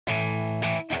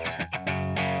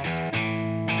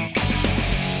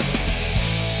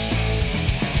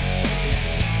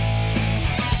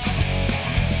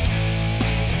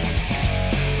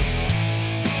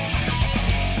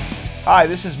Hi,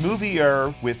 this is Movie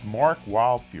with Mark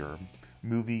Wildfear,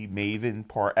 movie maven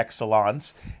par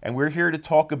excellence, and we're here to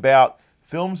talk about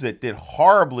films that did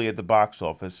horribly at the box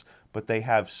office, but they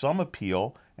have some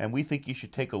appeal, and we think you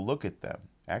should take a look at them.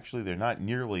 Actually, they're not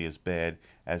nearly as bad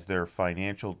as their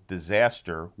financial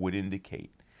disaster would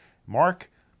indicate.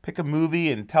 Mark, pick a movie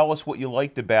and tell us what you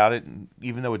liked about it,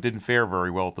 even though it didn't fare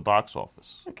very well at the box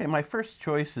office. Okay, my first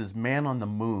choice is Man on the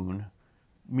Moon,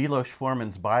 Milos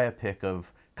Forman's biopic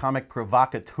of comic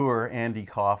provocateur Andy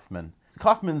Kaufman.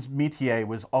 Kaufman's métier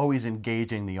was always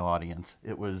engaging the audience.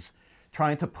 It was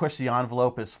trying to push the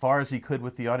envelope as far as he could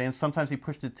with the audience. Sometimes he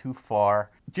pushed it too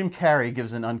far. Jim Carrey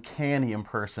gives an uncanny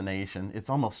impersonation. It's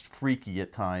almost freaky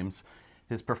at times.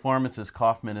 His performance as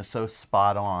Kaufman is so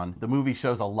spot on. The movie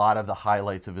shows a lot of the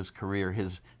highlights of his career,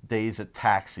 his days at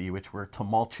Taxi, which were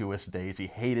tumultuous days. He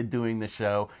hated doing the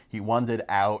show. He wanted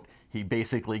out. He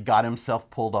basically got himself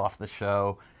pulled off the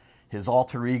show. His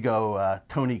alter ego,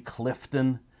 Tony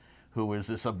Clifton, who was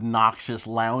this obnoxious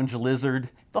lounge lizard.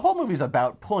 The whole movie's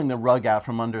about pulling the rug out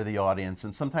from under the audience,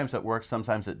 and sometimes it works,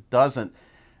 sometimes it doesn't,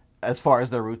 as far as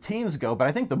their routines go, but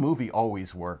I think the movie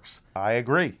always works. I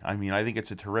agree. I mean, I think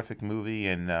it's a terrific movie,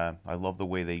 and I love the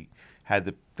way they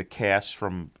had the cast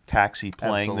from Taxi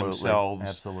playing themselves.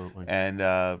 Absolutely. And,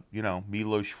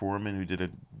 Milos Forman, who did a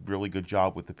really good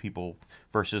job with The People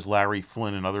versus Larry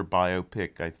Flynn, another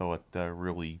biopic, I thought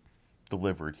really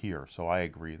delivered here, so I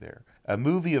agree there. A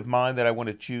movie of mine that I want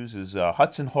to choose is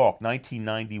Hudson Hawk,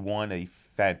 1991, a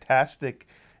fantastic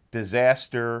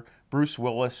disaster. Bruce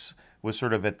Willis was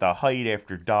sort of at the height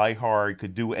after Die Hard,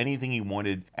 could do anything he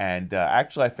wanted, and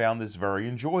actually I found this very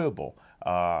enjoyable.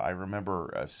 I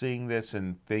remember seeing this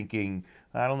and thinking,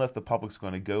 I don't know if the public's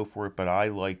going to go for it, but I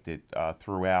liked it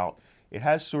throughout. It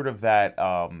has sort of that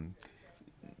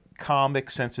comic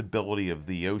sensibility of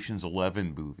the Ocean's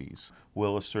 11 movies.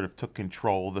 Willis sort of took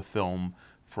control of the film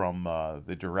from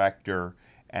the director,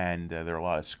 and there are a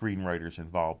lot of screenwriters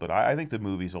involved, but I think the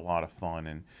movie's a lot of fun,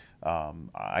 and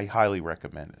I highly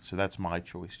recommend it. So that's my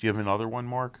choice. Do you have another one,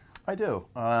 Mark? I do.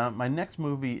 My next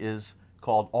movie is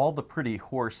called All the Pretty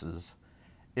Horses.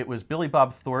 It was Billy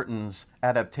Bob Thornton's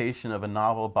adaptation of a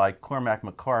novel by Cormac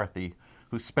McCarthy,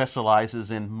 who specializes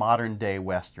in modern-day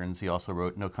westerns. He also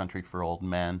wrote No Country for Old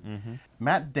Men. Mm-hmm.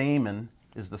 Matt Damon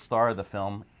is the star of the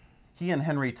film. He and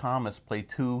Henry Thomas play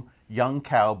two young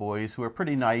cowboys who are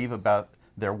pretty naive about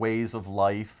their ways of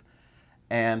life.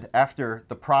 And after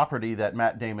the property that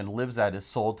Matt Damon lives at is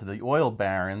sold to the oil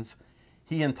barons,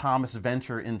 he and Thomas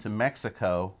venture into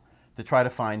Mexico to try to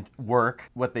find work.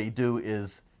 What they do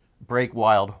is break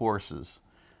wild horses.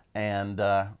 And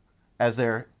as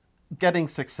they're getting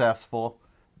successful,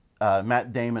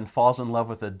 Matt Damon falls in love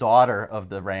with the daughter of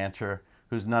the rancher,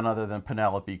 who's none other than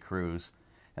Penelope Cruz.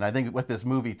 And I think what this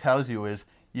movie tells you is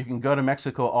you can go to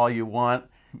Mexico all you want,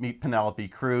 meet Penelope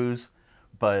Cruz,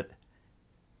 but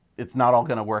it's not all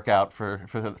going to work out for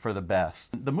the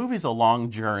best. The movie's a long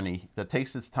journey that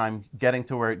takes its time getting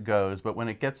to where it goes, but when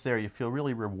it gets there, you feel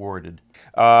really rewarded.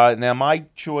 Now, my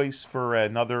choice for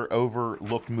another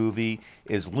overlooked movie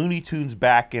is Looney Tunes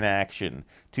Back in Action,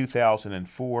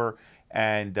 2004.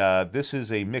 And this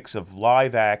is a mix of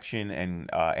live action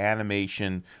and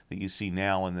animation that you see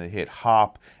now in the hit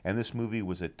Hop. And this movie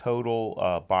was a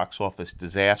total box office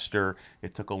disaster.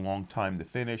 It took a long time to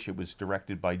finish. It was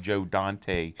directed by Joe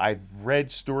Dante. I've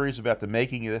read stories about the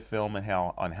making of the film and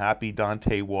how unhappy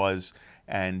Dante was.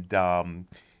 And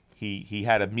he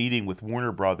had a meeting with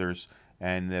Warner Brothers,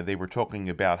 and they were talking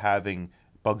about having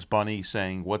Bugs Bunny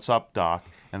saying, "What's up, Doc?"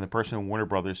 And the person at Warner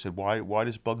Brothers said, why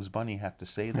does Bugs Bunny have to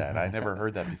say that? I never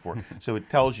heard that before. So it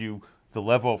tells you the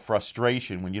level of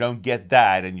frustration when you don't get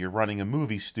that and you're running a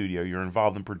movie studio, you're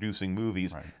involved in producing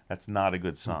movies. Right. That's not a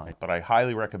good sign. Right. But I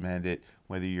highly recommend it,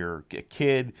 whether you're a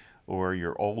kid or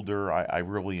you're older. I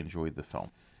really enjoyed the film.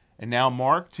 And now,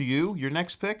 Mark, to you, your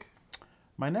next pick?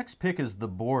 My next pick is The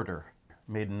Border,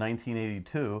 made in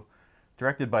 1982,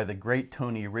 directed by the great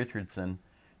Tony Richardson,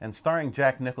 and starring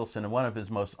Jack Nicholson in one of his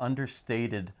most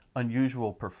understated,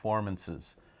 unusual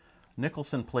performances.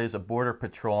 Nicholson plays a border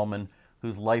patrolman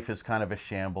whose life is kind of a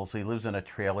shambles. He lives in a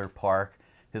trailer park.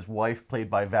 His wife, played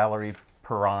by Valerie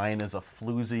Perrine, is a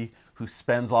floozy who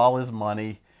spends all his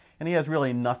money, and he has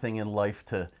really nothing in life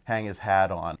to hang his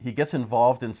hat on. He gets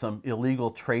involved in some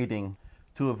illegal trading.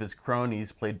 Two of his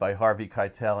cronies, played by Harvey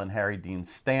Keitel and Harry Dean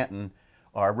Stanton,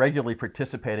 are regularly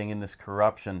participating in this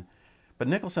corruption. But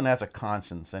Nicholson has a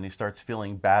conscience, and he starts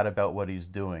feeling bad about what he's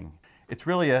doing. It's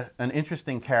really an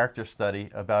interesting character study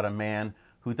about a man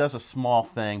who does a small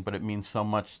thing, but it means so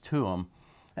much to him.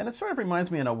 And it sort of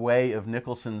reminds me in a way of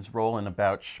Nicholson's role in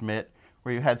About Schmidt,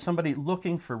 where you had somebody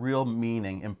looking for real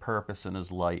meaning and purpose in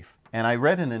his life. And I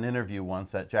read in an interview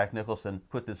once that Jack Nicholson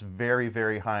put this very,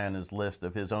 very high on his list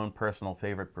of his own personal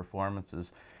favorite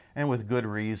performances, and with good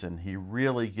reason. He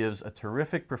really gives a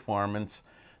terrific performance,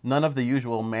 none of the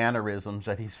usual mannerisms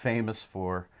that he's famous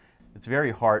for. It's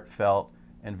very heartfelt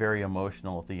and very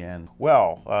emotional at the end.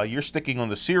 Well, you're sticking on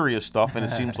the serious stuff, and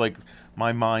it seems like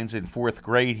my mind's in fourth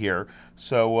grade here.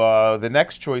 So the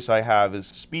next choice I have is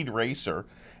Speed Racer,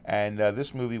 and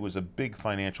this movie was a big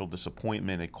financial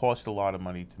disappointment. It cost a lot of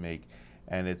money to make,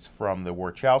 and it's from the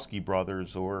Wachowski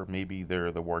brothers, or maybe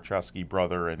they're the Wachowski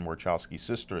brother and Wachowski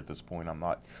sister at this point. I'm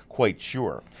not quite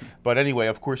sure. But anyway,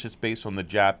 of course, it's based on the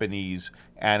Japanese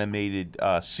animated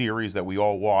series that we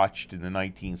all watched in the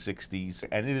 1960s,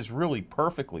 and it is really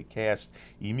perfectly cast.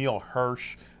 Emile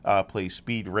Hirsch plays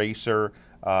Speed Racer.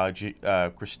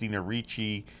 Christina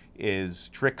Ricci is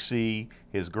Trixie,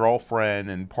 his girlfriend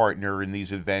and partner in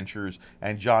these adventures,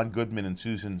 and John Goodman and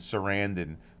Susan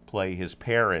Sarandon play his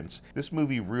parents. This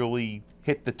movie really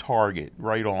hit the target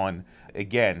right on.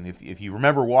 Again, if you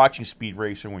remember watching Speed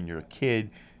Racer when you're a kid,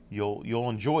 you'll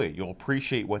enjoy it. You'll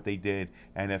appreciate what they did,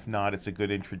 and if not, it's a good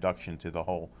introduction to the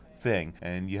whole thing.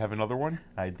 And you have another one?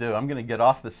 I do. I'm going to get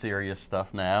off the serious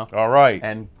stuff now. All right.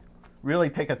 And really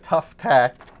take a tough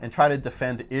tack and try to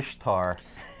defend Ishtar.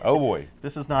 Oh boy.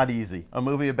 This is not easy. A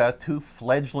movie about two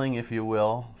fledgling, if you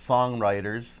will,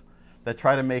 songwriters that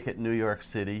try to make it New York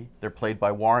City. They're played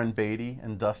by Warren Beatty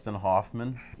and Dustin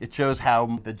Hoffman. It shows how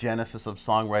the genesis of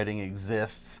songwriting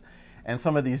exists, and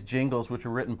some of these jingles, which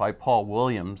were written by Paul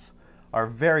Williams, are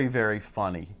very, very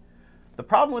funny. The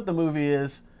problem with the movie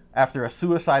is, after a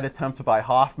suicide attempt by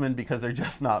Hoffman because they're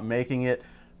just not making it,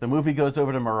 the movie goes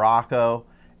over to Morocco,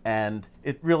 and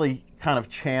it really kind of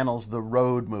channels the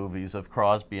road movies of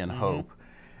Crosby and Hope.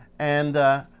 And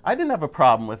I didn't have a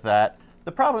problem with that.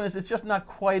 The problem is it's just not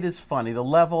quite as funny. The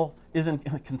level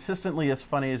isn't consistently as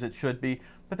funny as it should be,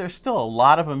 but there's still a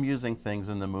lot of amusing things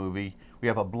in the movie. We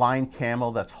have a blind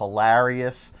camel that's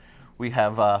hilarious. We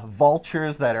have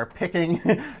vultures that are picking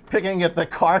at the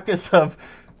carcass of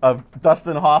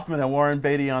Dustin Hoffman and Warren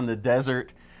Beatty on the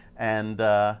desert. And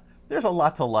there's a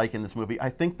lot to like in this movie.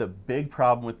 I think the big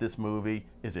problem with this movie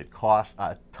is it costs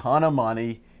a ton of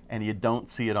money, and you don't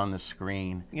see it on the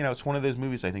screen. You know, it's one of those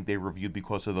movies I think they reviewed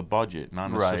because of the budget,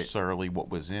 not necessarily what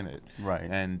was in it. Right.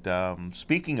 And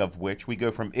speaking of which, we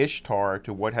go from Ishtar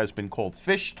to what has been called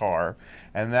Fishtar,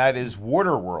 and that is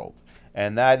Waterworld.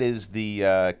 And that is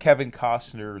the Kevin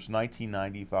Costner's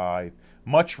 1995,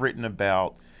 much written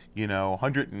about, you know,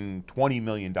 $120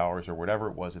 million or whatever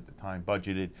it was at the time,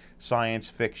 budgeted science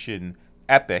fiction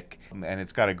epic, and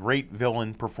it's got a great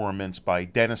villain performance by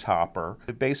Dennis Hopper.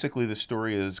 Basically, the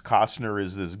story is Costner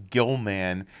is this gill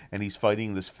man, and he's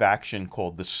fighting this faction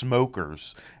called the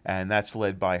Smokers, and that's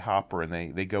led by Hopper, and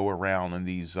they go around in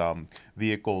these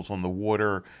vehicles on the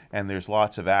water, and there's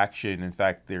lots of action. In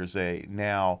fact, there's a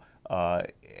now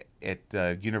at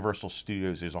Universal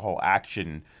Studios, there's a whole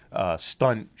action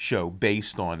stunt show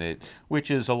based on it, which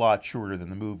is a lot shorter than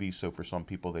the movie, so for some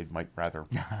people they might rather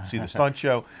see the stunt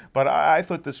show. But I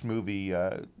thought this movie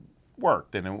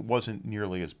worked, and it wasn't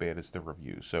nearly as bad as the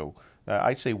review. So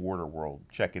I'd say Waterworld.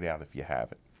 Check it out if you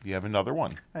haven't. You have another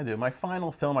one? I do. My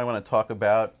final film I want to talk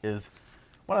about is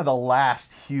one of the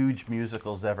last huge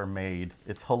musicals ever made.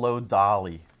 It's Hello,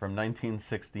 Dolly from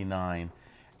 1969.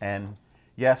 And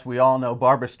yes, we all know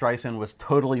Barbra Streisand was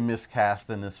totally miscast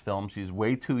in this film. She's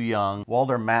way too young.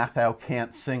 Walter Matthau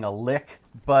can't sing a lick.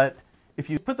 But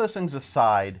if you put those things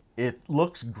aside, it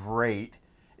looks great.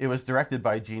 It was directed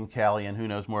by Gene Kelly, and who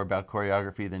knows more about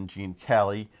choreography than Gene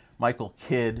Kelly. Michael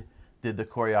Kidd did the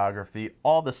choreography.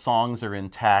 All the songs are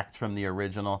intact from the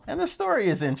original. And the story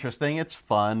is interesting. It's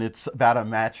fun. It's about a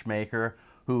matchmaker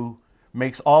who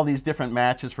makes all these different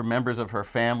matches for members of her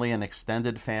family and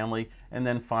extended family, and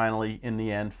then finally, in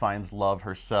the end, finds love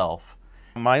herself.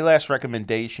 My last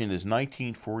recommendation is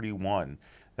 1941.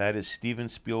 That is Steven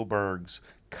Spielberg's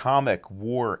comic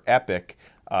war epic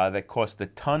that cost a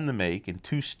ton to make, and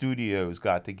two studios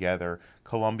got together,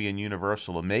 Columbia and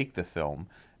Universal, to make the film.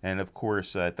 And of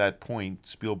course, at that point,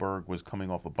 Spielberg was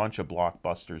coming off a bunch of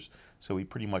blockbusters, so he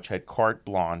pretty much had carte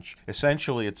blanche.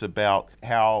 Essentially, it's about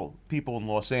how people in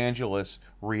Los Angeles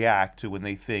react to when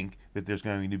they think that there's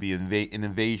going to be an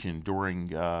invasion during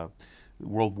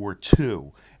World War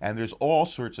II. And there's all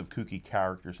sorts of kooky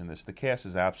characters in this. The cast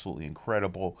is absolutely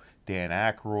incredible. Dan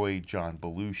Aykroyd, John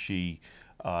Belushi,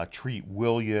 Treat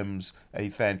Williams, a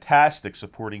fantastic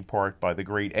supporting part by the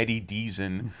great Eddie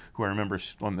Deason, who I remember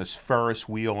on this Ferris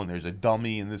wheel, and there's a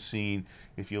dummy in the scene.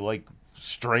 If you like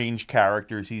strange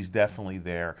characters, he's definitely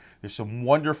there. There's some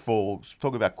wonderful,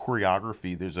 talk about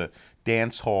choreography, there's a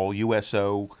dance hall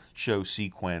USO show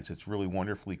sequence. It's really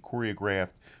wonderfully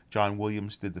choreographed. John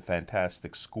Williams did the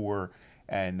fantastic score.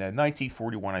 And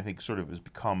 1941, I think, sort of has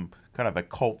become kind of a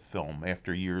cult film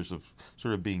after years of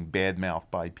sort of being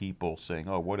badmouthed by people saying,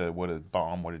 "Oh, what a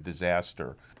bomb, what a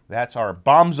disaster." That's our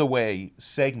Bombs Away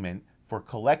segment for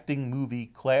collecting movie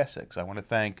classics. I want to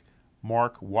thank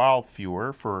Mark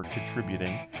Wildfeuer for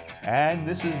contributing, and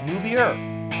this is Movie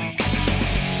Earth.